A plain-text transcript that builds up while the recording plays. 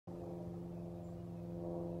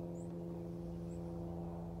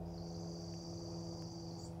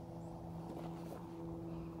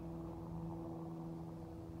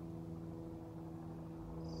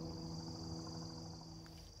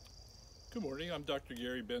Good morning, I'm Dr.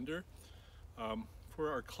 Gary Bender. For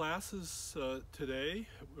our classes today,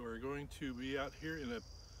 we're going to be out here in a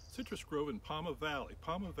citrus grove in Pauma Valley.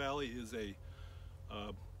 Pauma Valley is a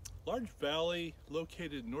large valley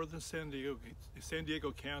located in northern San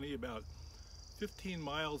Diego County, about 15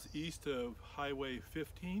 miles east of Highway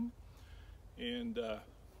 15. And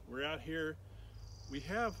we're out here. We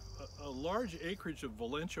have a large acreage of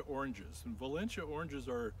Valencia oranges, and Valencia oranges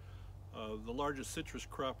are the largest citrus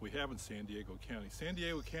crop we have in San Diego County. San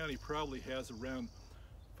Diego County probably has around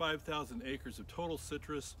 5,000 acres of total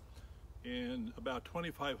citrus and about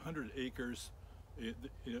 2,500 acres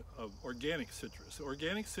of organic citrus.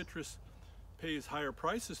 Organic citrus pays higher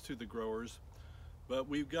prices to the growers, but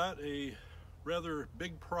we've got a rather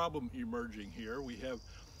big problem emerging here. We have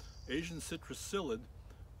Asian citrus psyllid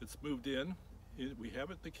that's moved in. We have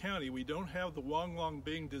it in the county. We don't have the Wang Long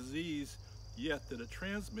Bing disease yet that it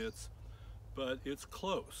transmits, but it's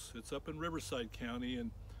close. It's up in Riverside County,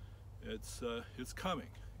 and it's coming,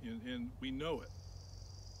 and we know it.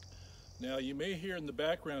 Now, you may hear in the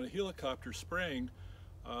background a helicopter spraying.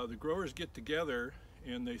 The growers get together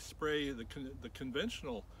and they spray the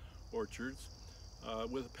conventional orchards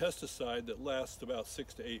with a pesticide that lasts about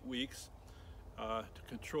 6 to 8 weeks to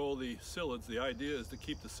control the psyllids. The idea is to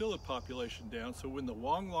keep the psyllid population down, so when the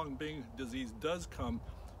Wang Long Bing disease does come,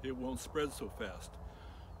 it won't spread so fast.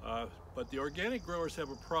 But the organic growers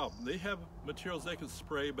have a problem. They have materials they can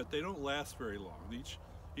spray, but they don't last very long. Each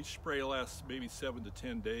spray lasts maybe 7 to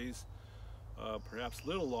 10 days, perhaps a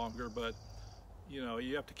little longer, but you know,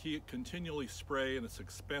 you have to continually spray, and it's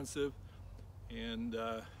expensive. And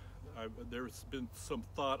there's been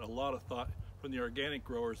a lot of thought from the organic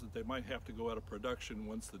growers that they might have to go out of production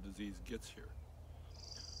once the disease gets here.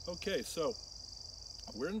 Okay, so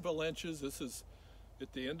we're in Valencias. This is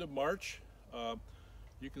at the end of March.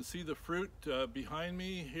 You can see the fruit behind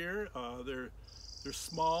me here. They're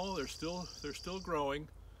small. They're still growing,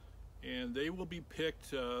 and they will be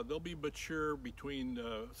picked. They'll be mature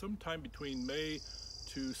sometime between May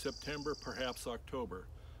to September, perhaps October,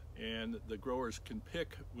 and the growers can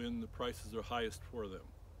pick when the prices are highest for them.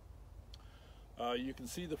 You can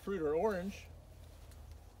see the fruit are orange.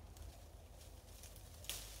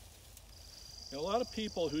 And a lot of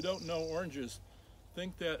people who don't know oranges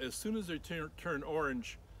think that as soon as they turn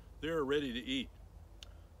orange, they're ready to eat.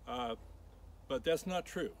 But that's not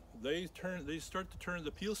true. The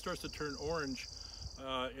peel starts to turn orange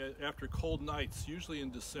after cold nights, usually in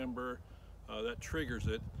December. That triggers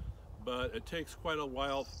it, but it takes quite a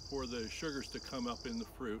while for the sugars to come up in the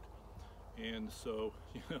fruit. And so,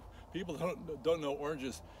 you know, people don't know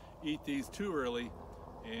oranges eat these too early,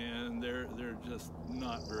 and they're just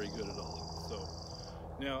not very good at all. So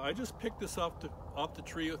now I just picked this off the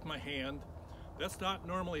tree with my hand. That's not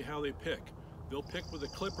normally how they pick. They'll pick with a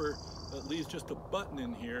clipper that leaves just a button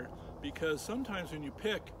in here, because sometimes when you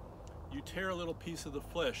pick, you tear a little piece of the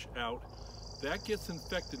flesh out. That gets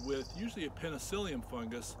infected with usually a penicillium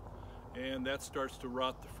fungus, and that starts to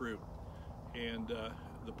rot the fruit. And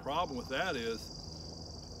the problem with that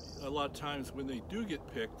is a lot of times when they do get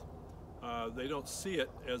picked, they don't see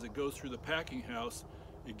it as it goes through the packing house.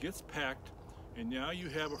 It gets packed, and now you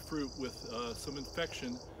have a fruit with some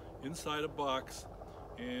infection inside a box,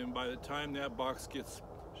 and by the time that box gets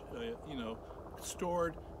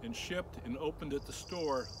stored and shipped and opened at the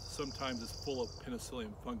store, sometimes it's full of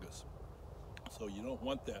penicillium fungus. So you don't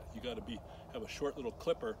want that. You got to have a short little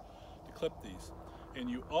clipper to clip these. And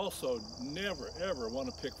you also never ever want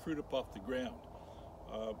to pick fruit up off the ground.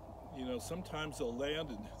 You know, sometimes they'll land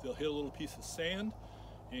and they'll hit a little piece of sand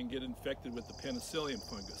and get infected with the penicillium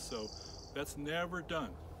fungus. So that's never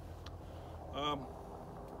done.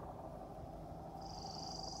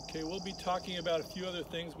 Okay, we'll be talking about a few other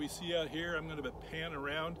things we see out here. I'm going to pan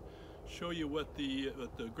around, show you what the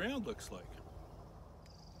ground looks like.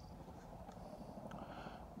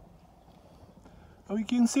 Oh, you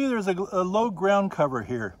can see there's a low ground cover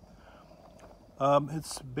here.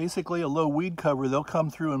 It's basically a low weed cover. They'll come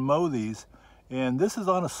through and mow these, and this is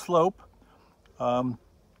on a slope. The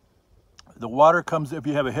water comes, if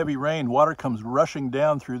you have a heavy rain, water comes rushing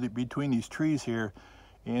down between these trees here.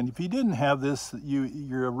 And if you didn't have this,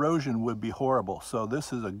 your erosion would be horrible. So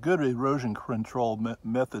this is a good erosion control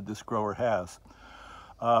method this grower has.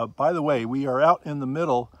 By the way, we are out in the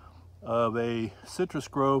middle of a citrus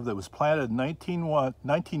grove that was planted in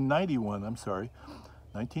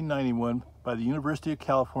 1991 by the University of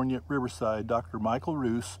California at Riverside, Dr. Michael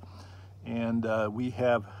Roos. And we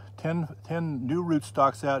have 10 new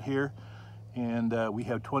rootstocks out here, and we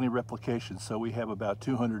have 20 replications. So we have about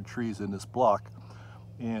 200 trees in this block.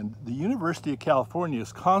 And the University of California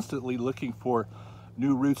is constantly looking for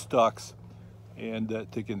new rootstocks and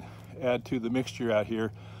that they can add to the mixture out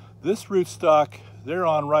here. This rootstock they're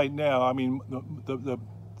on right now, I mean,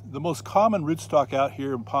 the most common rootstock out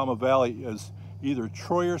here in Pauma Valley is either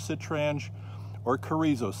Troyer citrange or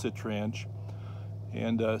Carrizo citrange.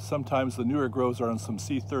 And sometimes the newer groves are on some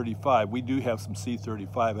C35. We do have some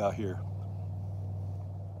C35 out here.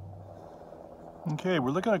 Okay,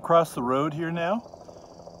 we're looking across the road here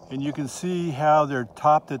now, and you can see how they're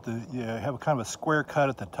topped at the, have kind of a square cut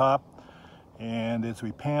at the top. And as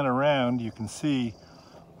we pan around, you can see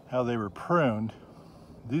how they were pruned.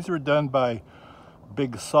 These were done by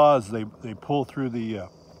big saws. They pull through the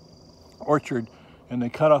orchard, and they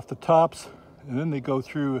cut off the tops, and then they go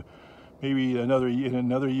through maybe in another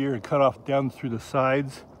year and cut off down through the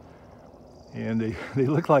sides. And they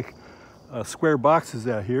look like square boxes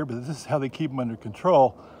out here, but this is how they keep them under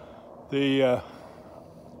control. They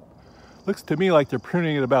looks to me like they're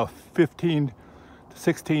pruning at about 15 to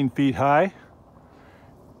 16 feet high.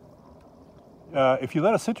 If you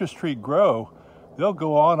let a citrus tree grow, they'll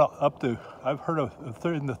go on up to, I've heard of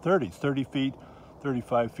in the 30s, 30 feet,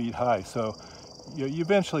 35 feet high. So you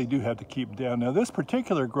eventually do have to keep them down. Now this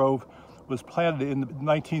particular grove was planted in the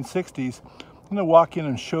 1960s. I'm going to walk in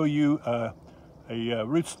and show you a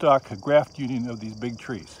rootstock, a graft union of these big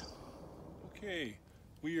trees. Okay,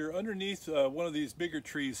 we are underneath one of these bigger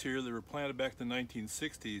trees here that were planted back in the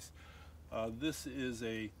 1960s. This is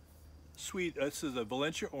a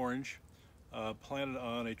Valencia Orange planted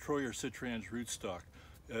on a Troyer citrange rootstock.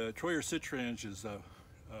 Troyer citrange is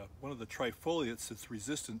one of the trifoliates that's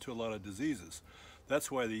resistant to a lot of diseases. That's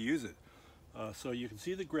why they use it. So you can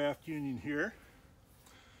see the graft union here,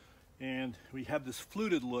 and we have this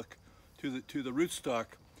fluted look to the rootstock.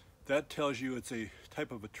 That tells you it's a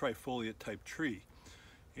type of a trifoliate type tree,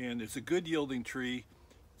 and it's a good yielding tree.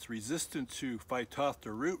 It's resistant to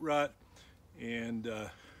Phytophthora root rot and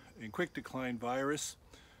quick decline virus.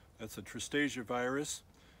 That's a Tristasia virus.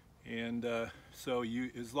 And so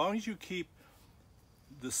as long as you keep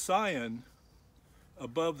the scion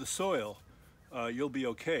above the soil, you'll be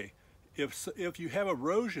okay. If you have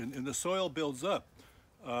erosion and the soil builds up,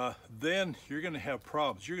 then you're going to have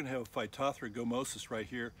problems. You're going to have Phytophthora gomosis right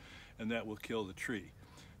here, and that will kill the tree.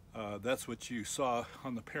 That's what you saw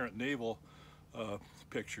on the parent navel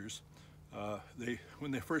pictures.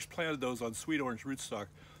 When they first planted those on sweet orange rootstock,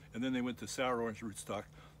 and then they went to sour orange rootstock,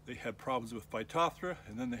 they had problems with Phytophthora,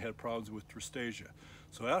 and then they had problems with Tristasia.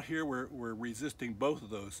 So out here we're resisting both of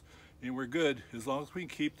those, and we're good as long as we can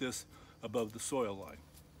keep this above the soil line.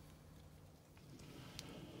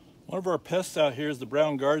 One of our pests out here is the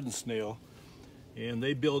brown garden snail, and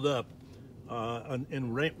they build up.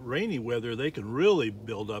 In rainy weather, they can really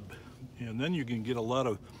build up, and then you can get a lot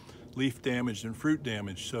of leaf damage and fruit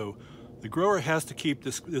damage. So the grower has to keep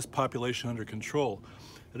this population under control.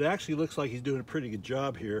 It actually looks like he's doing a pretty good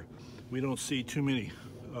job here. We don't see too many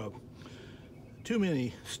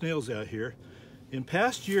snails out here. In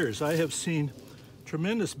past years, I have seen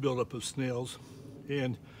tremendous buildup of snails,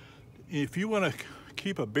 and if you want to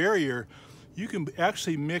keep a barrier, you can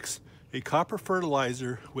actually mix a copper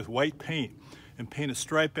fertilizer with white paint and paint a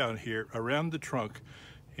stripe out here around the trunk,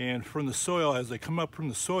 and from the soil, as they come up from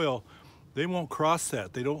the soil, they won't cross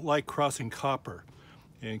that. They don't like crossing copper.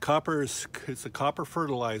 And copper it's a copper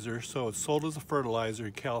fertilizer, so it's sold as a fertilizer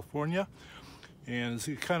in California, and it's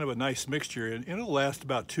kind of a nice mixture, and it'll last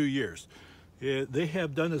about 2 years. They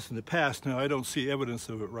have done this in the past. Now I don't see evidence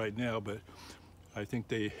of it right now, but I think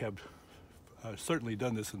they have certainly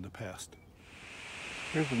done this in the past.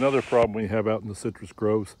 Here's another problem we have out in the citrus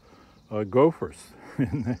groves, gophers,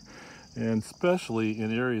 and especially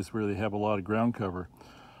in areas where they have a lot of ground cover.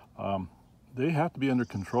 They have to be under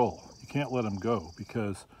control. You can't let them go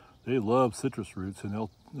because they love citrus roots, and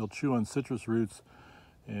they'll chew on citrus roots,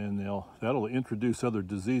 and that'll introduce other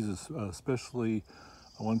diseases, especially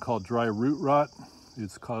one called dry root rot.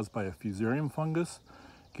 It's caused by a fusarium fungus,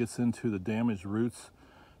 gets into the damaged roots,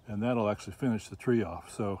 and that'll actually finish the tree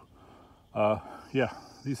off. So yeah,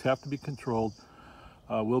 these have to be controlled.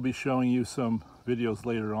 We'll be showing you some videos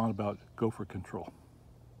later on about gopher control.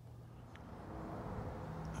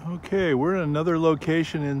 Okay, we're in another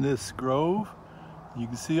location in this grove. You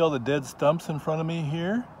can see all the dead stumps in front of me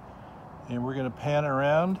here, and we're going to pan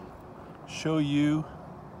around, show you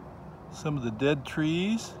some of the dead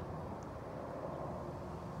trees.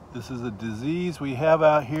 This is a disease we have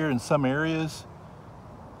out here in some areas,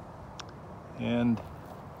 and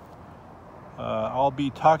I'll be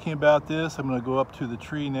talking about this. I'm going to go up to the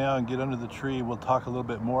tree now and get under the tree. We'll talk a little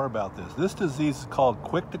bit more about this. This disease is called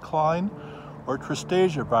quick decline or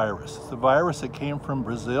Tristasia virus. It's a virus that came from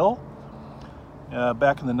Brazil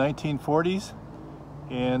back in the 1940s,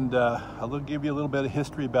 and I'll give you a little bit of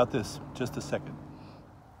history about this in just a second.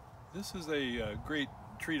 This is a great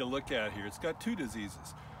tree to look at here. It's got two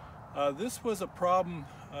diseases. This was a problem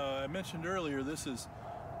I mentioned earlier. This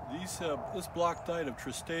block died of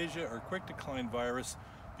tristasia or quick decline virus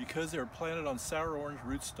because they were planted on sour orange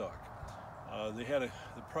rootstock. They had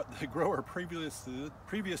the grower previous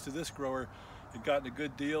to this grower had gotten a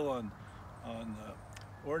good deal on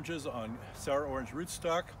oranges on sour orange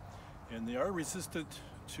rootstock, and they are resistant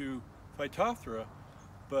to Phytophthora,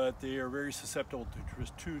 but they are very susceptible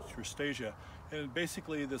to tristasia. And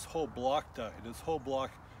basically this whole block died. This whole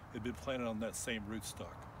block had been planted on that same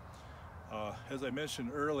rootstock. As I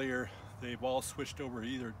mentioned earlier, they've all switched over to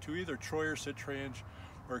either Troyer citrans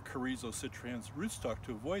or Carrizo citrans rootstock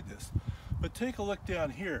to avoid this. But take a look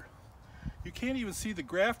down here. You can't even see the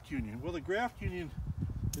graft union. Well, the graft union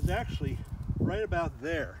is actually right about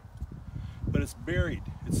there, but it's buried.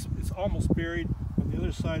 It's almost buried. On the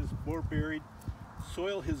other side, it's more buried.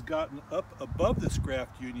 Soil has gotten up above this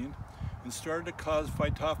graft union and started to cause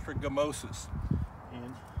Phytophthora gummosis.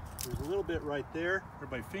 And there's a little bit right there where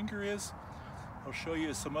my finger is. I'll show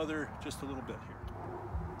you some other, just a little bit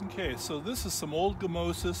here. Okay, so this is some old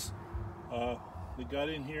gummosis that got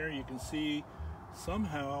in here. You can see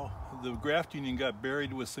somehow the graft union got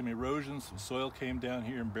buried with some erosion. Some soil came down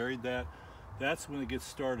here and buried that. That's when it gets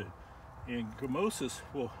started. And gummosis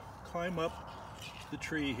will climb up the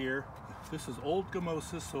tree here. This is old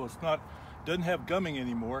gummosis, so doesn't have gumming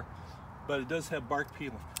anymore, but it does have bark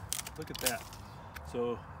peeling. Look at that.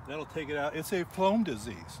 So that'll take it out. It's a phloem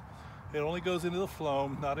disease. It only goes into the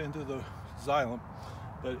phloem, not into the xylem,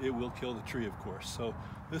 but it will kill the tree, of course. So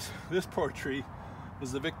this poor tree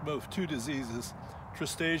was the victim of two diseases: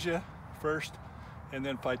 tristasia first, and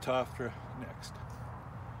then Phytophthora next.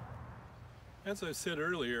 As I said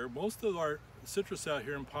earlier, most of our citrus out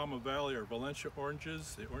here in Pauma Valley are Valencia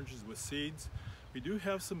oranges, the oranges with seeds. We do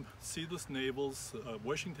have some seedless navels,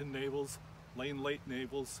 Washington navels, Lane Late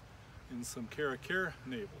navels, and some Cara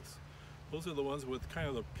navels. Those are the ones with kind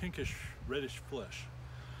of the pinkish reddish flesh.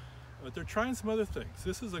 But they're trying some other things.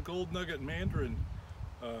 This is a gold nugget Mandarin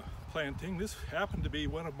planting. This happened to be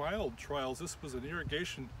one of my old trials. This was an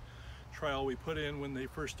irrigation trial we put in when they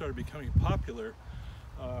first started becoming popular.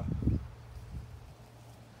 I'm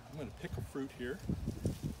going to pick a fruit here.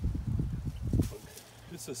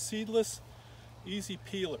 It's a seedless, easy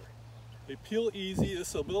peeler. They peel easy. This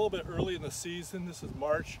is a little bit early in the season. This is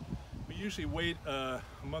March. We usually wait a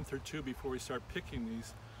month or two before we start picking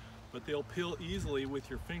these, but they'll peel easily with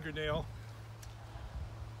your fingernail.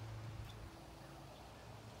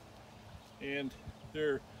 And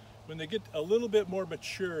when they get a little bit more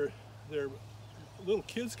mature, little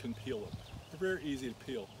kids can peel them. They're very easy to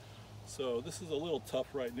peel. So this is a little tough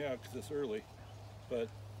right now because it's early, but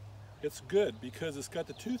it's good because it's got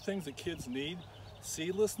the two things that kids need: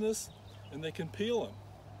 seedlessness, and they can peel them.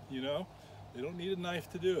 You know, they don't need a knife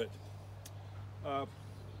to do it.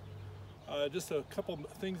 Just a couple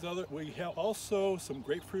things we have also some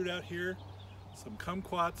grapefruit out here, some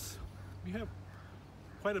kumquats. We have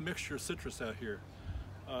quite a mixture of citrus out here.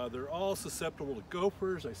 They're all susceptible to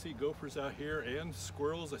gophers. I see gophers out here, and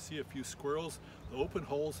squirrels. I see a few squirrels. The open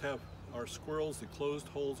holes are squirrels. The closed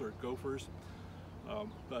holes are gophers.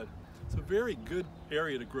 But it's a very good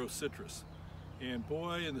area to grow citrus. And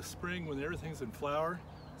boy, in the spring when everything's in flower,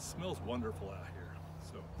 it smells wonderful out here.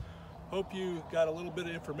 So hope you got a little bit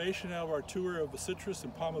of information out of our tour of the citrus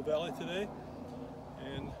in Pauma Valley today.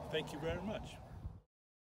 And thank you very much.